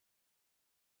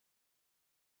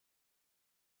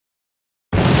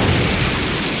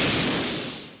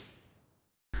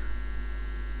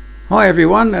Hi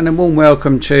everyone, and a warm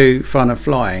welcome to Fun of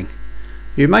Flying.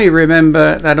 You may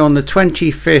remember that on the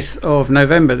 25th of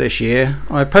November this year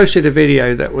I posted a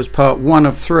video that was part 1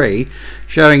 of 3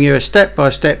 showing you a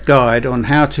step-by-step guide on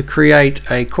how to create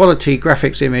a quality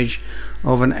graphics image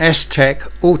of an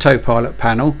STEC Autopilot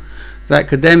panel that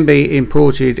could then be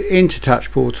imported into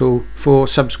Touch Portal for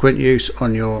subsequent use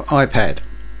on your iPad.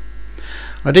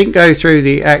 I didn't go through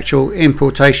the actual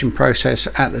importation process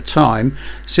at the time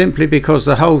simply because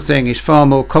the whole thing is far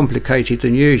more complicated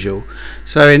than usual.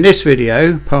 So in this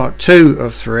video, part 2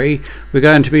 of 3, we're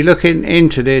going to be looking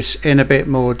into this in a bit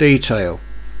more detail.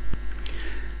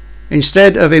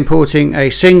 Instead of importing a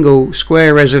single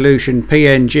square resolution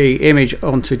PNG image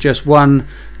onto just one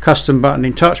custom button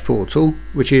in Touch Portal,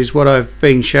 which is what I've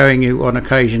been showing you on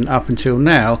occasion up until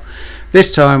now,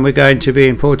 this time we're going to be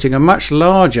importing a much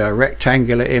larger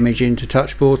rectangular image into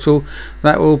Touch Portal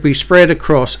that will be spread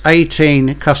across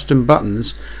 18 custom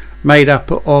buttons made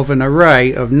up of an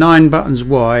array of 9 buttons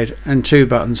wide and 2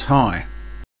 buttons high.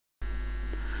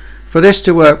 For this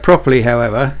to work properly,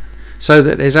 however, so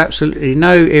that there's absolutely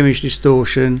no image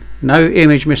distortion, no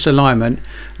image misalignment,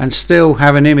 and still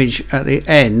have an image at the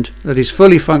end that is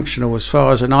fully functional as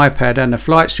far as an iPad and a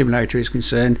flight simulator is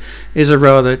concerned, is a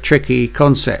rather tricky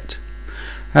concept.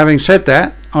 Having said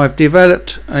that, I've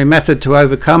developed a method to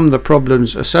overcome the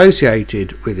problems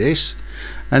associated with this,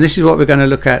 and this is what we're going to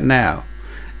look at now.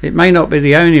 It may not be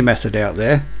the only method out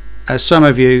there, as some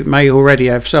of you may already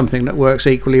have something that works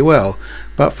equally well,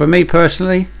 but for me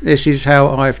personally, this is how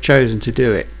I've chosen to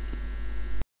do it.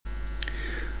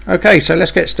 Okay, so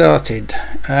let's get started.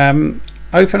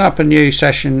 Open up a new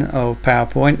session of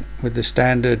PowerPoint with the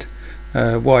standard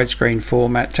widescreen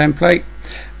format template,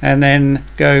 and then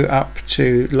go up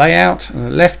to Layout,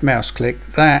 left mouse click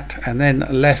that, and then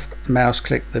left mouse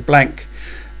click the blank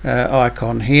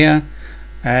icon here,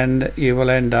 and you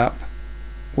will end up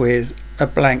with a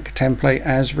blank template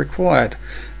as required.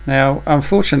 Now,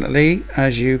 unfortunately,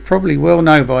 as you probably will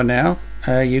know by now,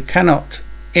 you cannot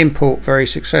import very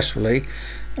successfully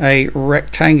a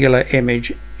rectangular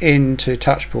image into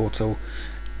Touch Portal.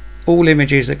 All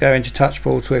images that go into Touch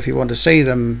Portal, if you want to see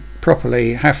them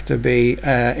properly, have to be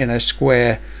in a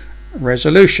square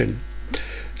resolution.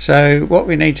 So what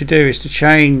we need to do is to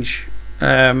change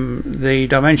the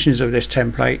dimensions of this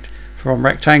template from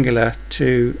rectangular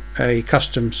to a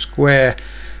custom square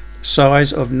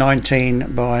size of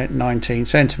 19 by 19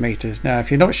 centimeters. Now, if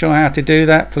you're not sure how to do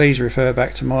that, please refer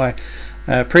back to my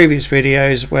previous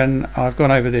videos when I've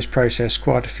gone over this process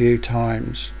quite a few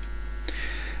times.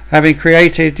 Having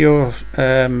created your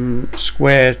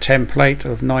square template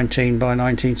of 19 by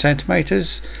 19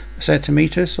 centimeters,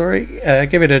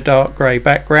 give it a dark grey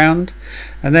background,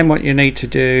 and then what you need to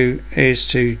do is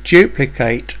to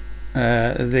duplicate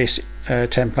this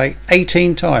template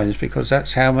 18 times, because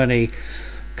that's how many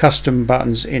custom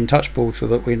buttons in Touch Portal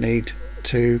that we need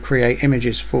to create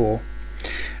images for.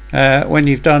 When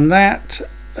you've done that,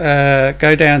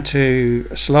 go down to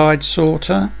Slide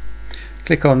Sorter,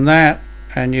 click on that,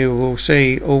 and you will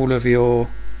see all of your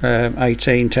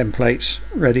 18 templates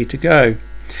ready to go.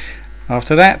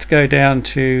 After that, go down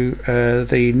to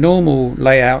the normal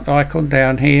layout icon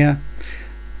down here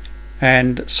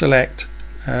and select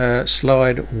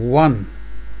slide 1.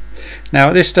 Now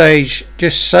at this stage,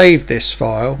 just save this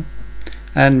file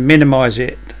and minimize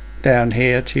it down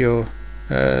here to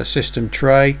your system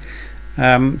tray.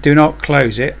 Do not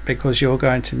close it, because you're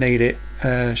going to need it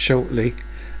shortly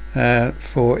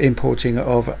for importing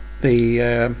of the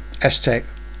STEC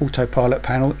Autopilot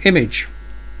panel image.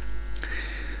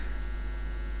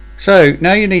 So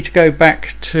now you need to go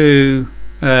back to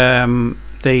the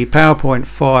PowerPoint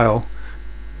file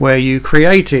where you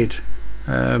created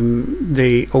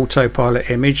the Autopilot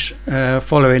image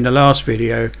following the last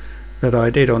video that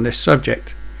I did on this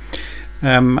subject,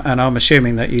 and I'm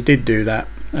assuming that you did do that.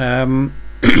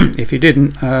 If you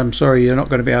didn't, I'm sorry, you're not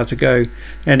going to be able to go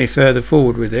any further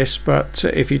forward with this, but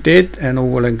if you did, then all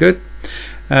well and good.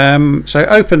 So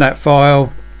open that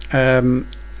file,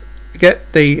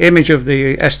 get the image of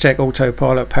the STEC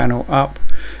Autopilot panel up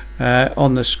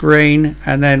on the screen,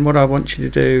 and then what I want you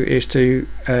to do is to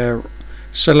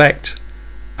select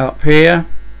up here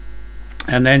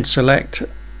and then select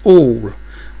all,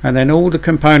 and then all the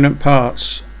component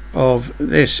parts of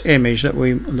this image that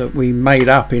we made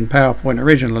up in PowerPoint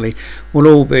originally will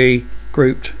all be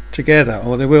grouped together,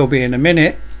 or they will be in a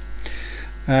minute.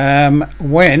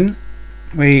 When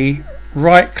we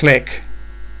right click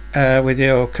with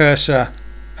your cursor,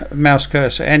 mouse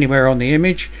cursor, anywhere on the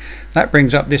image, that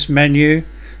brings up this menu.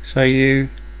 So you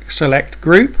select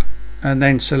group and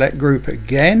then select group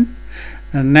again,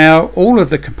 And now all of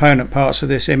the component parts of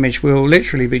this image will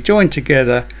literally be joined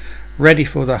together, ready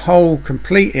for the whole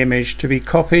complete image to be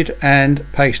copied and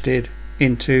pasted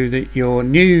into your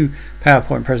new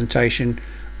PowerPoint presentation,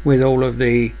 with all of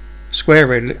the square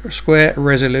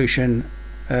resolution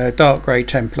dark grey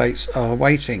templates are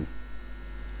waiting.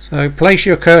 So place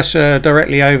your cursor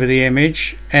directly over the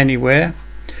image anywhere,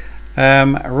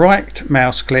 right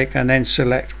mouse click and then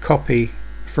select copy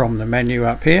from the menu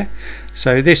up here.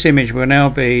 So this image will now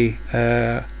be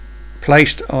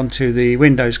placed onto the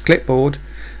Windows clipboard,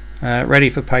 ready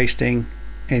for pasting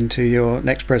into your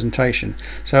next presentation.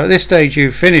 So at this stage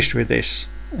you've finished with this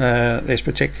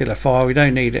particular file. We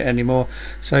don't need it anymore,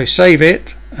 so save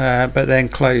it, but then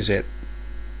close it.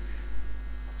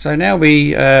 So now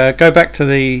we go back to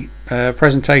the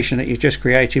presentation that you've just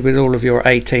created with all of your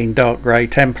 18 dark grey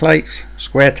templates,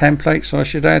 square templates I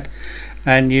should add,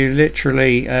 and you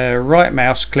literally right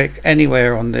mouse click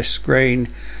anywhere on this screen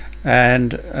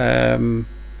and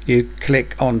you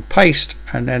click on paste,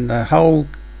 and then the whole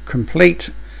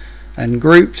complete and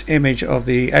grouped image of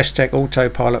the STEC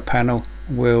Autopilot panel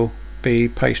will be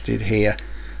pasted here,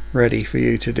 ready for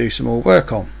you to do some more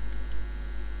work on.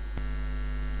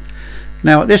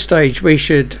 Now at this stage we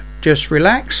should just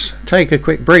relax, take a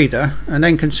quick breather, and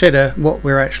then consider what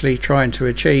we're actually trying to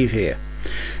achieve here.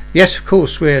 Yes, of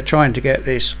course we're trying to get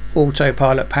this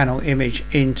Autopilot panel image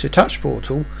into Touch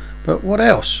Portal, but what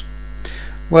else?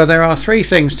 Well, there are three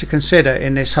things to consider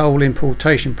in this whole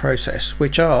importation process,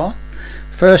 which are: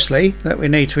 firstly, that we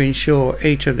need to ensure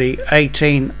each of the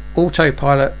 18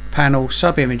 Autopilot panel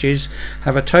sub-images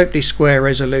have a totally square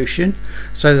resolution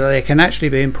so that they can actually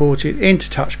be imported into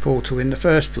Touch Portal in the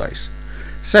first place.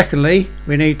 Secondly,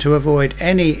 we need to avoid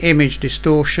any image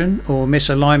distortion or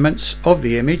misalignments of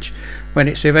the image when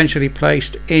it's eventually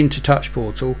placed into Touch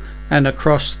Portal and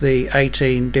across the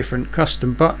 18 different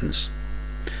custom buttons.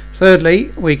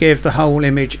 Thirdly, we give the whole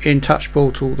image in Touch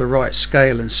Portal the right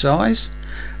scale and size.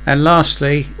 And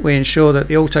lastly, we ensure that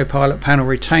the Autopilot panel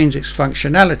retains its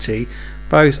functionality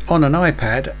both on an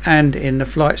iPad and in the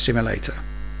flight simulator.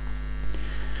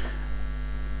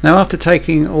 Now, after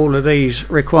taking all of these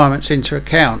requirements into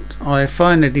account, I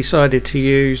finally decided to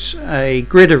use a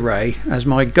grid array as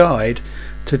my guide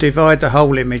to divide the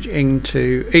whole image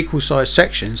into equal sized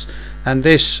sections, and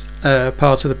this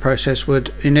part of the process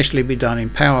would initially be done in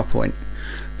PowerPoint.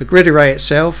 The grid array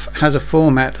itself has a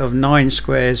format of 9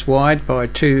 squares wide by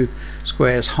 2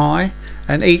 squares high,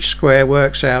 and each square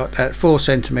works out at 4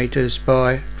 centimeters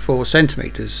by 4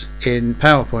 centimeters in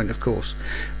PowerPoint, of course,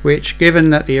 which,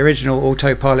 given that the original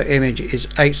Autopilot image is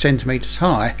 8 centimeters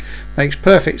high, makes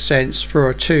perfect sense for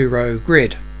a 2-row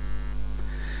grid.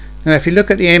 Now, if you look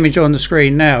at the image on the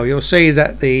screen now, you'll see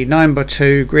that the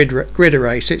 9x2 grid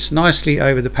array sits nicely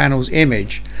over the panel's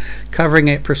image, covering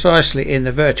it precisely in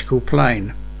the vertical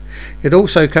plane. It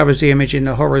also covers the image in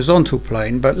the horizontal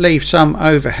plane, but leaves some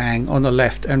overhang on the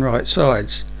left and right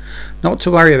sides. Not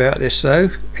to worry about this though,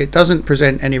 it doesn't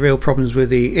present any real problems with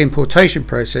the importation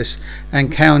process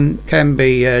and can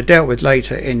be dealt with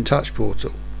later in Touch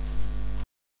Portal.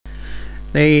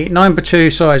 The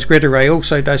 9x2 size grid array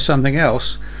also does something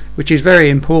else which is very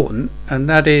important, and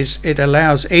that is it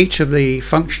allows each of the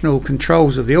functional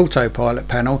controls of the Autopilot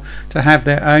panel to have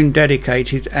their own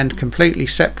dedicated and completely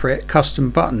separate custom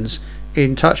buttons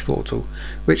in Touch Portal,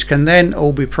 which can then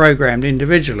all be programmed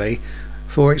individually.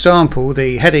 For example,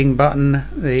 the heading button,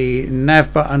 the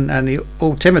nav button and the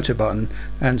altimeter button,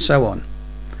 and so on.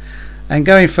 And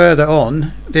going further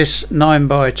on, this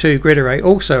 9x2 grid array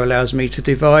also allows me to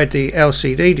divide the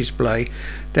LCD display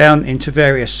down into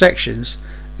various sections,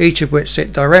 each of which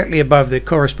sit directly above the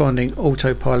corresponding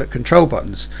Autopilot control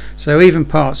buttons, so even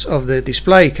parts of the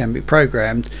display can be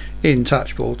programmed in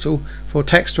Touch Portal for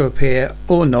text to appear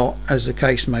or not, as the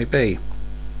case may be.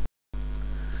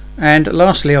 And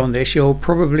lastly on this, you'll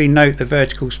probably note the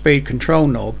vertical speed control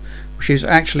knob, which is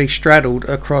actually straddled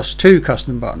across 2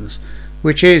 custom buttons,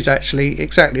 which is actually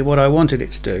exactly what I wanted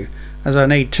it to do, as I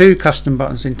need 2 custom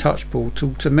buttons in Touch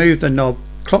Portal to move the knob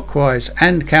clockwise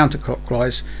and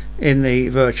counterclockwise in the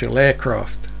virtual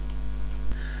aircraft.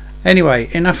 Anyway,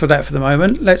 enough of that for the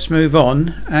moment. Let's move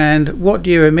on. And what do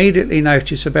you immediately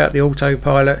notice about the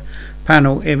Autopilot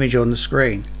panel image on the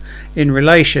screen in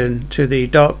relation to the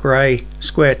dark grey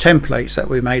square templates that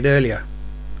we made earlier?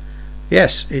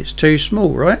 Yes, it's too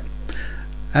small, right?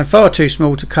 And far too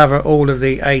small to cover all of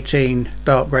the 18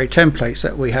 dark grey templates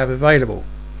that we have available.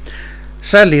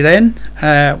 Sadly then,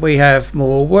 we have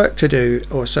more work to do,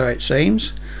 or so it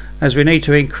seems, as we need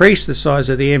to increase the size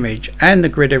of the image and the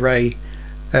grid array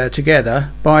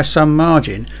together by some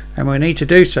margin, and we need to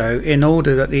do so in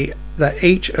order that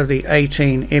each of the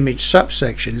 18 image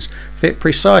subsections fit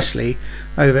precisely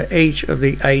over each of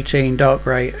the 18 dark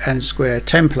grey and square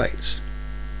templates.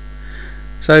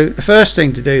 So the first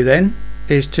thing to do then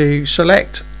is to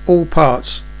select all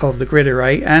parts of the grid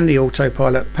array and the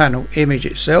Autopilot panel image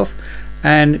itself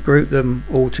and group them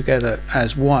all together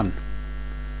as one.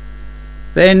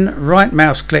 Then right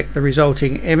mouse click the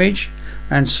resulting image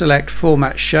and select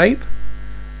Format Shape,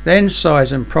 then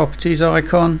Size and Properties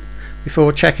icon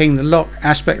before checking the Lock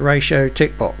Aspect Ratio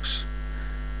tick box.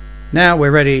 Now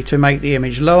we're ready to make the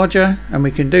image larger, and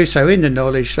we can do so in the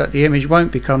knowledge that the image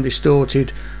won't become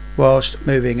distorted whilst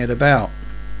moving it about.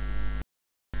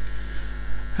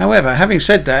 However, having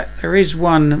said that, there is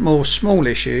one more small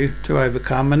issue to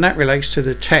overcome, and that relates to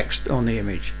the text on the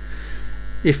image.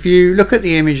 If you look at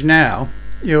the image now,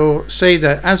 you'll see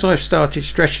that as I've started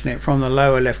stretching it from the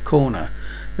lower left corner,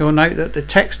 you'll note that the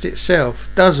text itself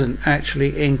doesn't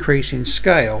actually increase in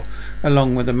scale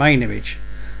along with the main image.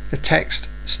 The text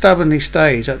stubbornly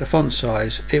stays at the font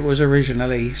size it was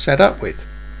originally set up with.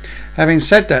 Having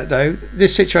said that though,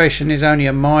 this situation is only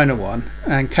a minor one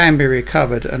and can be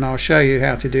recovered, and I'll show you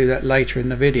how to do that later in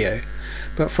the video.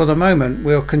 But for the moment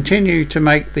we'll continue to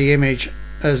make the image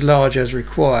as large as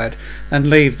required and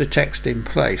leave the text in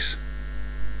place.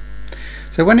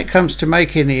 So when it comes to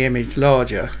making the image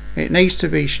larger, it needs to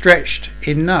be stretched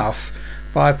enough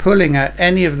by pulling at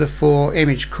any of the 4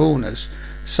 image corners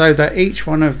so that each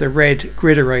one of the red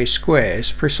grid array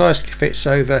squares precisely fits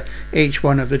over each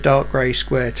one of the dark grey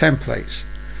square templates.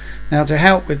 Now to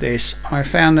help with this, I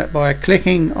found that by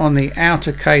clicking on the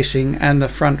outer casing and the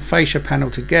front fascia panel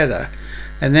together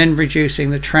and then reducing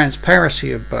the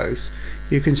transparency of both,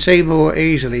 you can see more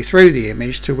easily through the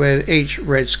image to where each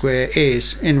red square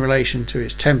is in relation to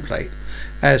its template,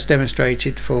 as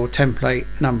demonstrated for template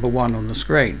number 1 on the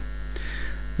screen.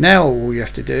 Now all you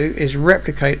have to do is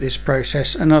replicate this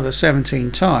process another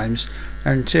 17 times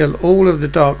until all of the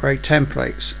dark grey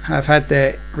templates have had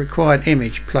their required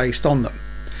image placed on them.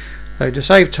 So to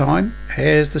save time,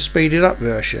 here's the speeded up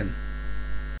version.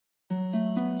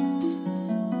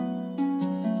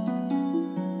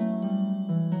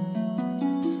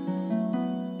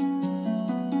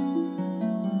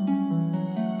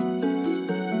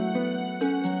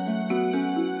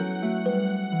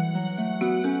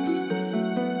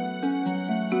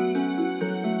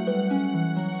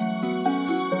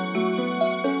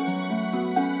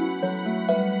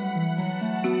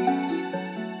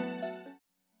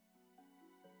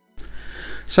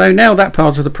 So now that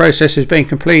part of the process has been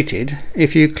completed,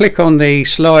 if you click on the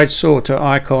slide sorter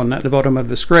icon at the bottom of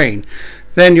the screen,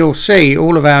 then you'll see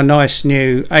all of our nice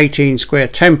new 18 square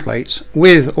templates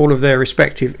with all of their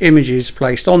respective images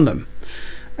placed on them.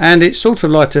 And it's sort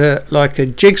of like a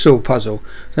jigsaw puzzle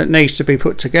that needs to be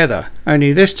put together,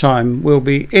 only this time we'll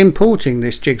be importing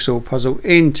this jigsaw puzzle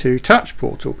into Touch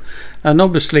Portal, and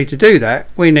obviously to do that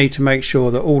we need to make sure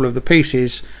that all of the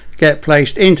pieces get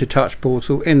placed into Touch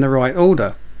Portal in the right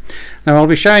order. Now I'll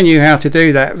be showing you how to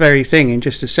do that very thing in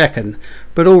just a second,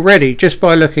 but already just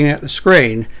by looking at the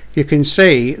screen you can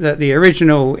see that the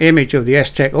original image of the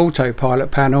STEC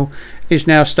Autopilot panel is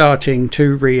now starting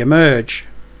to re-emerge.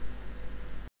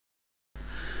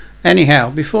 Anyhow,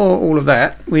 before all of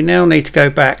that, we now need to go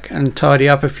back and tidy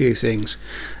up a few things,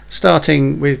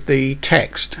 starting with the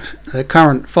text, the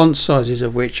current font sizes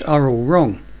of which are all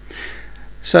wrong.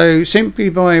 So simply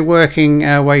by working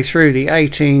our way through the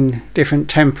 18 different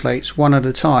templates one at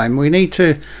a time, we need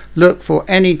to look for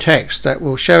any text that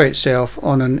will show itself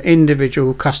on an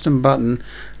individual custom button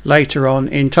later on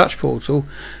in Touch Portal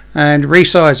and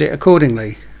resize it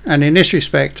accordingly. And in this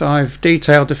respect I've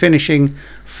detailed the finishing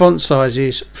font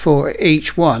sizes for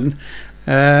each one,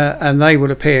 and they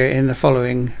will appear in the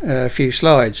following few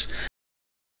slides.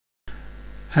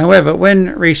 However, when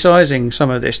resizing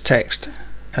some of this text,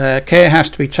 care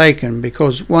has to be taken,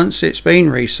 because once it's been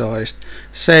resized,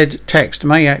 said text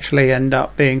may actually end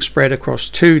up being spread across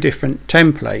 2 different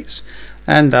templates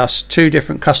and thus 2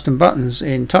 different custom buttons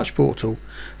in Touch Portal.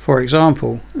 For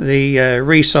example, the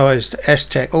resized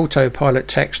STEC Autopilot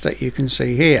text that you can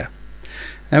see here.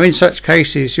 Now in such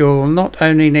cases you'll not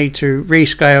only need to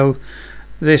rescale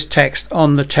this text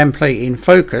on the template in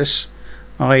focus,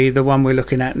 i.e. the one we're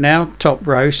looking at now, top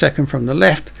row, second from the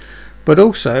left, but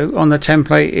also on the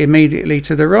template immediately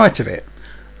to the right of it.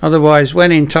 Otherwise,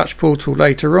 when in Touch Portal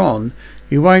later on,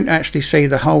 you won't actually see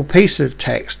the whole piece of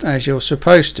text as you're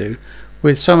supposed to,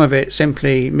 with some of it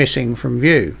simply missing from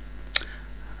view.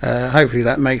 Hopefully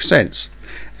that makes sense.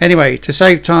 Anyway, to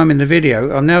save time in the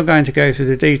video, I'm now going to go through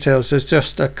the details of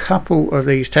just a couple of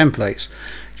these templates,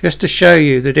 just to show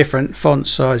you the different font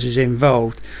sizes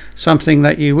involved, something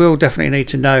that you will definitely need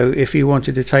to know if you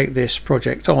wanted to take this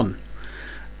project on.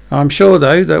 I'm sure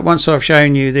though that once I've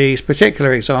shown you these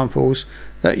particular examples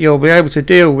that you'll be able to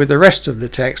deal with the rest of the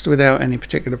text without any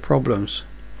particular problems.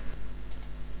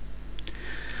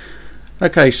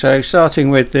 Okay, so starting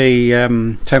with the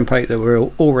template that we're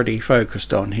already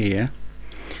focused on here,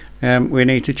 we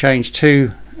need to change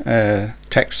two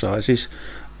text sizes.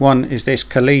 One is this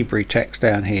Calibri text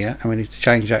down here, and we need to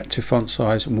change that to font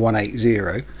size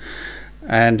 180,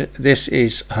 and this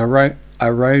is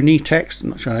Aroni text, I'm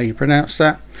not sure how you pronounce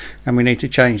that, and we need to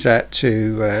change that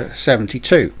to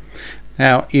 72.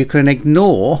 Now you can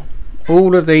ignore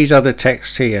all of these other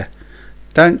texts here,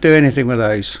 don't do anything with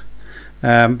those,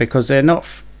 because they're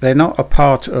not a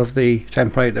part of the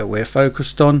template that we're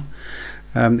focused on.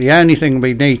 The only thing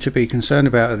we need to be concerned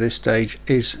about at this stage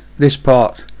is this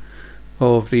part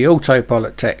of the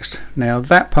Autopilot text. Now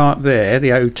that part there,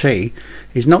 the OT,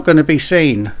 is not going to be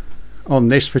seen on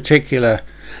this particular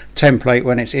template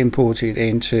when it's imported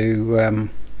into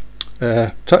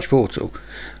Touch Portal,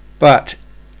 but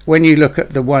when you look at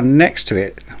the one next to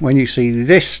it, when you see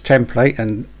this template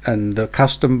and the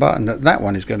custom button that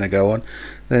one is going to go on,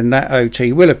 then that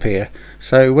OT will appear.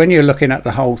 So when you're looking at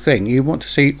the whole thing, you want to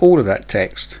see all of that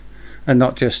text and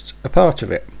not just a part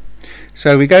of it.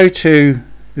 So we go to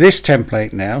this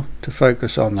template now to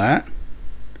focus on that,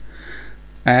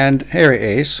 and here it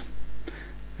is.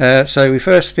 So we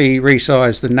firstly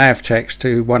resize the nav text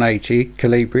to 180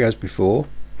 Calibri as before,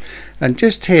 and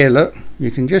just here, look,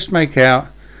 you can just make out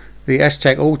the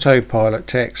STEC Autopilot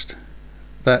text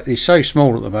that is so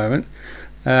small at the moment.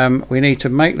 We need to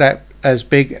make that as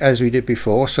big as we did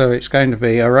before, so it's going to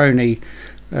be our only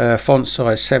font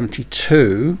size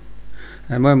 72,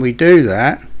 and when we do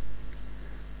that,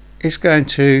 it's going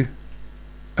to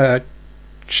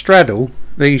straddle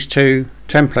these two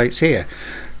templates here.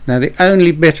 Now the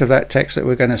only bit of that text that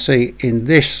we're going to see in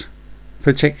this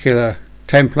particular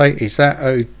template is that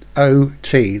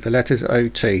OT, the letters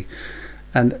OT,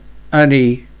 and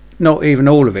only, not even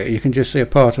all of it, you can just see a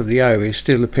part of the O is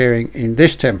still appearing in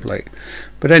this template.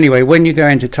 But anyway, when you go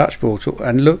into Touch Portal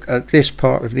and look at this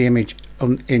part of the image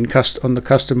on the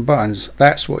custom buttons,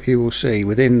 that's what you will see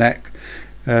within that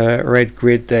red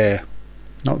grid there.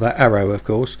 Not that arrow, of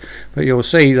course, but you'll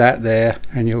see that there,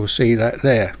 and you'll see that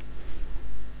there.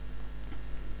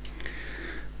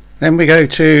 Then we go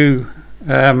to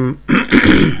the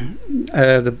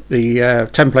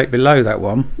template below that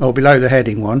one, or below the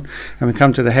heading one, and we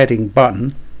come to the heading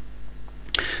button,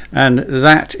 and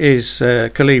that is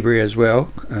Calibri as well,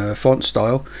 font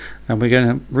style, and we're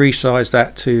going to resize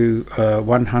that to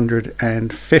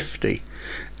 150.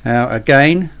 Now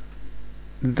again,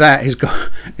 that is got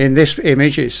in this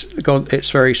image, it's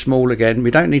very small again.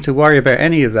 We don't need to worry about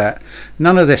any of that.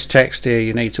 None of this text here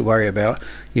you need to worry about.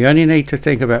 You only need to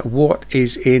think about what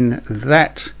is in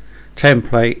that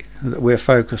template that we're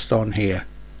focused on here.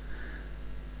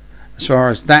 As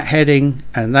far as that heading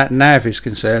and that nav is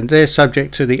concerned, they're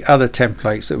subject to the other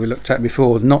templates that we looked at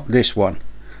before, not this one.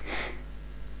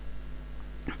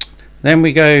 Then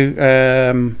we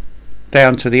go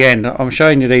down to the end. I'm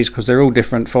showing you these because they're all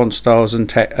different font styles and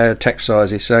text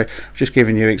sizes, so I'm just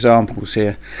giving you examples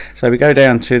here. So we go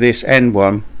down to this end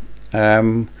one,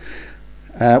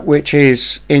 which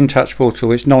is in Touch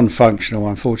Portal. It's non-functional,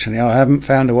 unfortunately. I haven't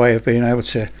found a way of being able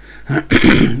to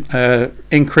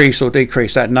increase or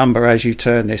decrease that number as you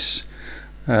turn this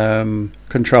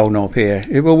control knob here.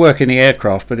 It will work in the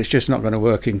aircraft, but it's just not going to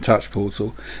work in Touch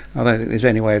Portal. I don't think there's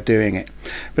any way of doing it.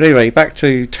 But anyway, back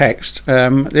to text.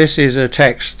 This is a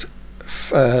text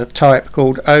type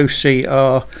called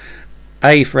OCR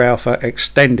A for Alpha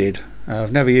Extended.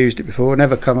 I've never used it before,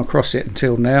 never come across it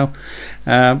until now,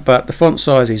 but the font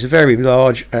size is very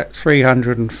large at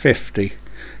 350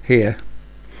 here.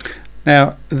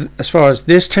 Now, as far as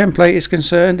this template is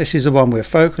concerned, this is the one we're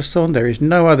focused on. There is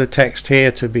no other text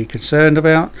here to be concerned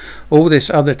about. All this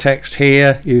other text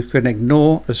here you can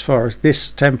ignore as far as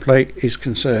this template is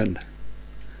concerned.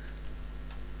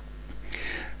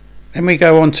 Then we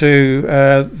go on to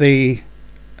the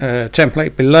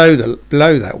template below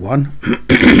that one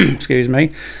excuse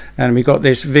me, and we got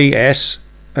this VS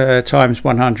times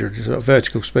 100, sort of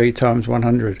vertical speed times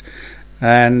 100,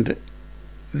 and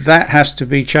that has to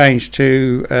be changed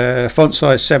to font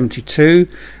size 72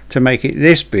 to make it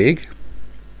this big,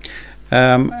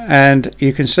 and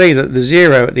you can see that the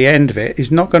 0 at the end of it is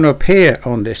not going to appear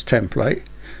on this template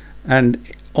and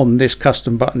on this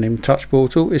custom button in Touch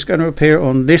Portal. It's going to appear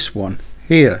on this one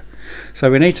here.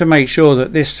 So we need to make sure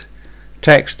that this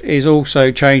text is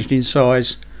also changed in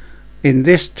size in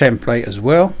this template as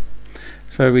well.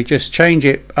 So we just change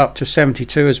it up to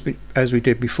 72 as we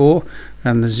did before,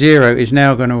 and the 0 is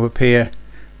now going to appear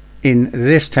in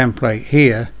this template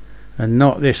here and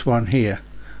not this one here.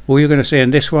 All you're going to see in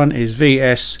this one is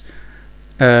VS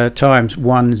times 10,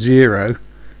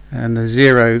 and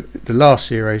the last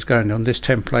 0 is going on this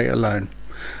template alone.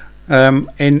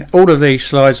 In all of these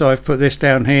slides I've put this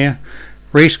down here: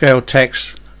 rescale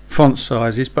text font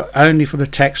sizes, but only for the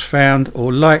text found,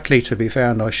 or likely to be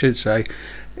found I should say,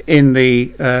 in the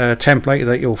template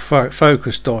that you're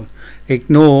focused on.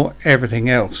 Ignore everything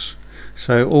else.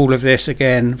 So all of this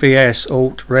again, VS,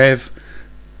 Alt, Rev,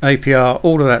 APR,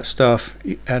 all of that stuff,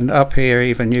 and up here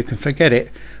even, you can forget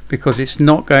it, because it's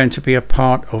not going to be a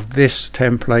part of this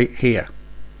template here.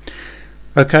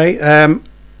 Okay,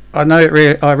 I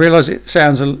know I realise it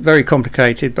sounds very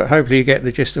complicated, but hopefully you get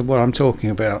the gist of what I'm talking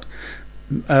about.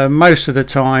 Most of the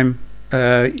time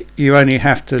you only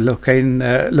have to look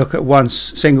at one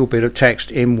single bit of text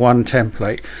in one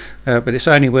template, but it's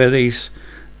only where these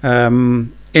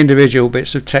individual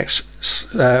bits of text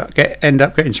end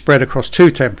up getting spread across two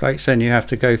templates, then you have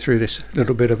to go through this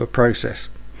little bit of a process.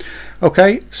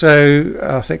 Okay, so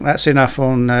I think that's enough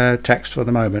on text for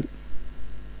the moment.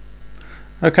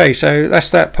 Okay, so that's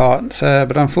that part,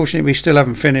 but unfortunately we still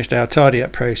haven't finished our tidy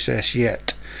up process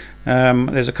yet.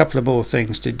 There's a couple of more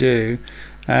things to do,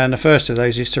 and the first of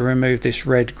those is to remove this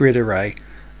red grid array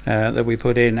that we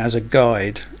put in as a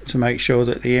guide to make sure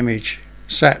that the image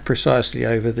sat precisely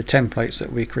over the templates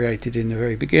that we created in the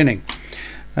very beginning.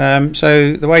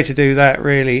 So the way to do that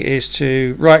really is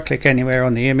to right click anywhere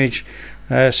on the image,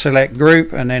 select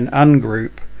group and then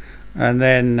ungroup, and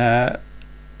then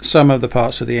some of the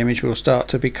parts of the image will start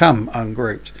to become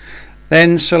ungrouped.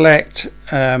 Then select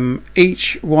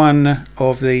each one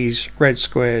of these red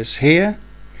squares here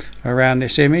around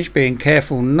this image, being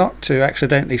careful not to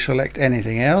accidentally select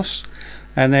anything else,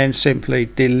 and then simply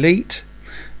delete,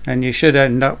 and you should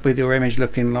end up with your image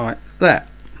looking like that.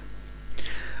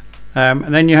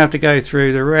 And then you have to go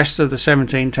through the rest of the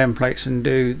 17 templates and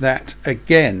do that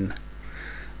again.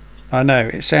 I know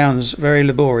it sounds very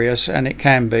laborious, and it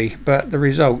can be, but the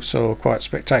results are quite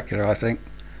spectacular, I think.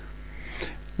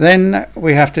 Then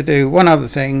we have to do one other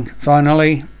thing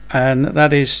finally, and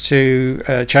that is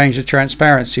to change the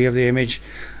transparency of the image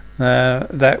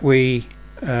that we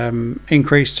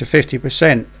increased to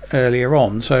 50% earlier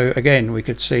on. So again, we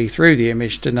could see through the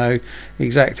image to know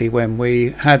exactly when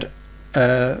we had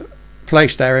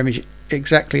placed our image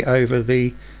exactly over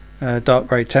the dark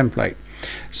grey template.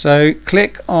 So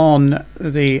click on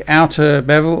the outer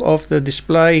bevel of the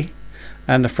display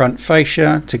and the front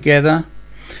fascia together,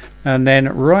 and then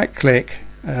right click,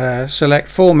 select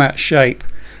format shape,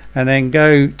 and then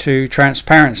go to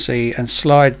transparency and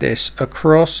slide this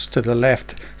across to the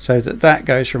left so that that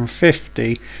goes from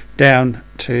 50 down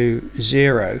to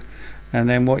 0, and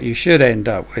then what you should end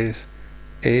up with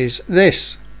is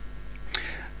this,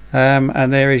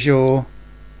 and there is your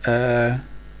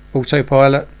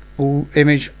Autopilot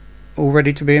image all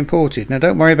ready to be imported. Now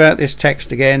don't worry about this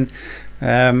text again,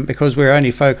 because we're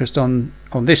only focused on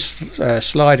this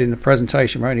slide in the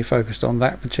presentation. We're only focused on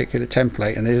that particular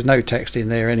template, and there's no text in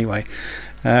there anyway.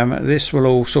 This will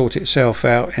all sort itself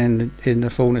out in the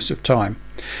fullness of time.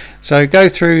 So go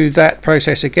through that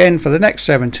process again for the next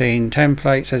 17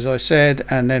 templates, as I said,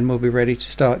 and then we'll be ready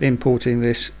to start importing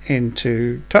this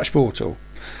into Touch Portal.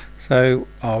 So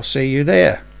I'll see you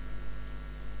there.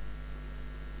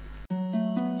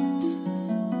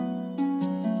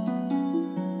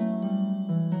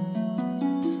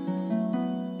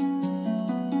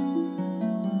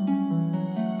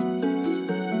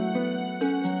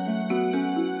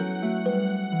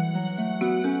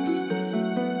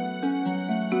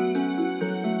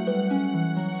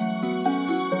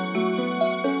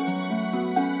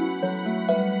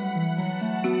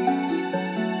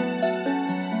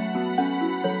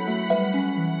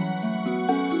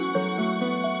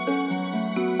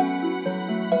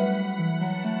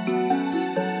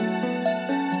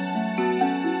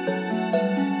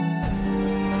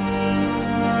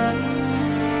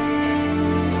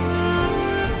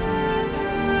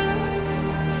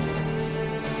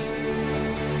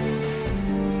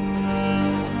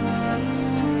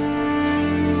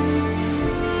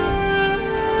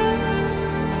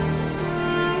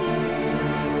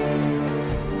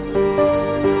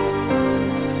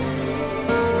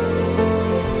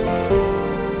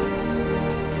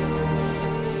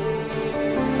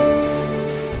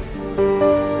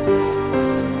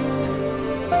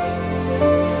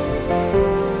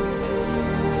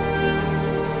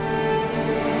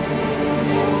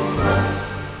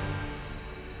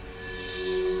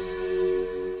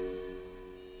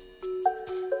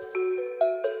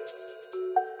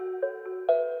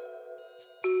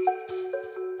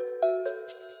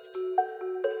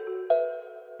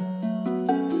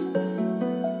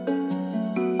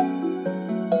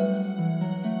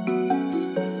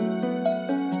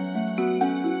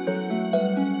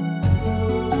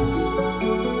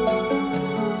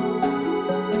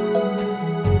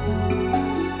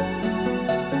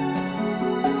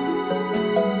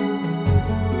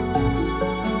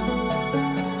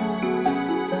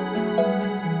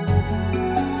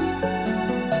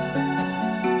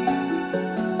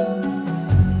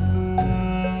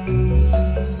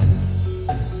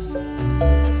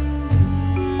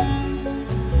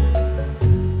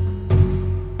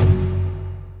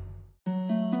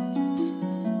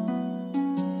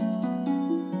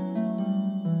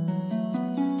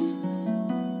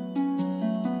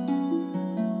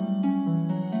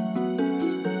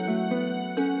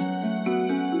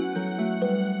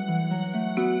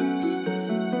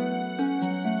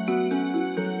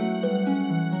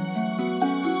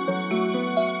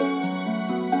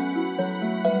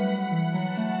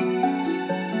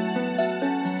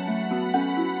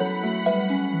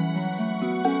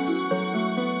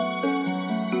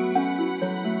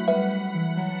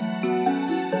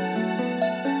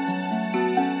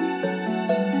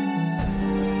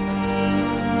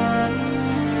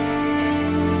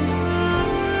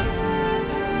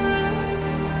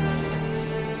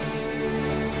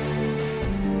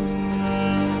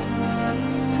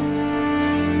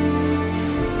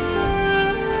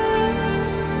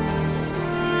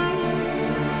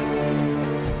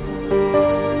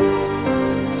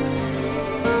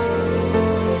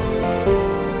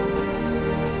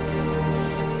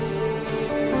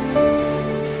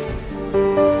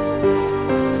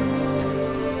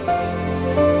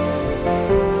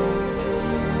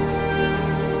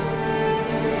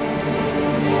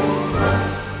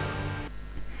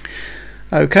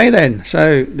 Okay then,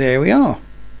 so there we are.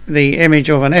 The image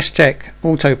of an STEC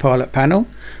Autopilot panel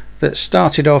that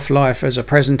started off life as a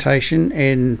presentation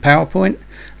in PowerPoint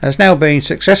has now been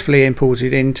successfully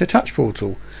imported into Touch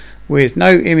Portal with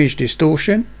no image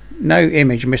distortion, no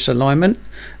image misalignment,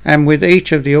 and with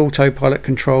each of the Autopilot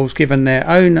controls given their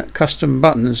own custom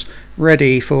buttons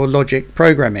ready for logic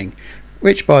programming,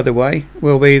 which by the way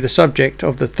will be the subject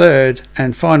of the third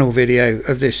and final video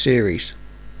of this series.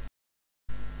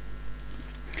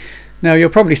 Now you're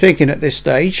probably thinking at this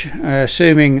stage,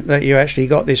 assuming that you actually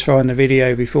got this far in the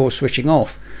video before switching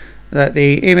off, that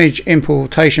the image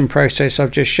importation process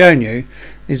I've just shown you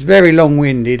is very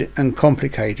long-winded and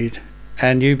complicated,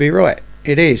 and you'd be right,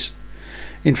 it is.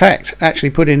 In fact, actually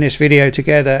putting this video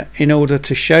together in order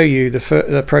to show you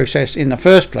the process in the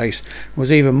first place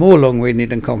was even more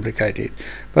long-winded and complicated,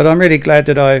 but I'm really glad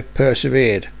that I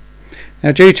persevered.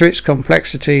 Now, due to its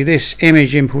complexity, this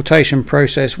image importation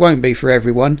process won't be for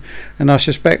everyone, and I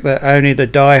suspect that only the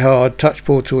die-hard Touch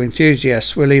Portal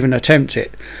enthusiasts will even attempt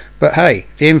it. But hey,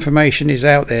 the information is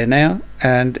out there now,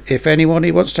 and if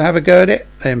anybody wants to have a go at it,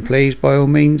 then please by all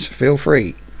means feel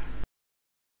free.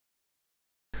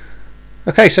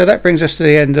 Okay, so that brings us to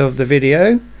the end of the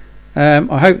video.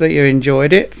 I hope that you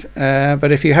enjoyed it,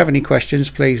 but if you have any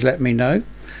questions, please let me know,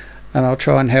 and I'll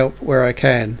try and help where I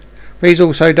can. Please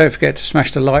also don't forget to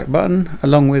smash the like button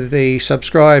along with the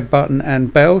subscribe button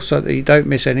and bell so that you don't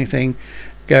miss anything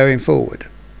going forward.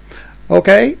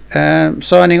 Okay,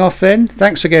 signing off then.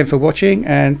 Thanks again for watching,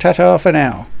 and ta-ta for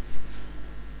now.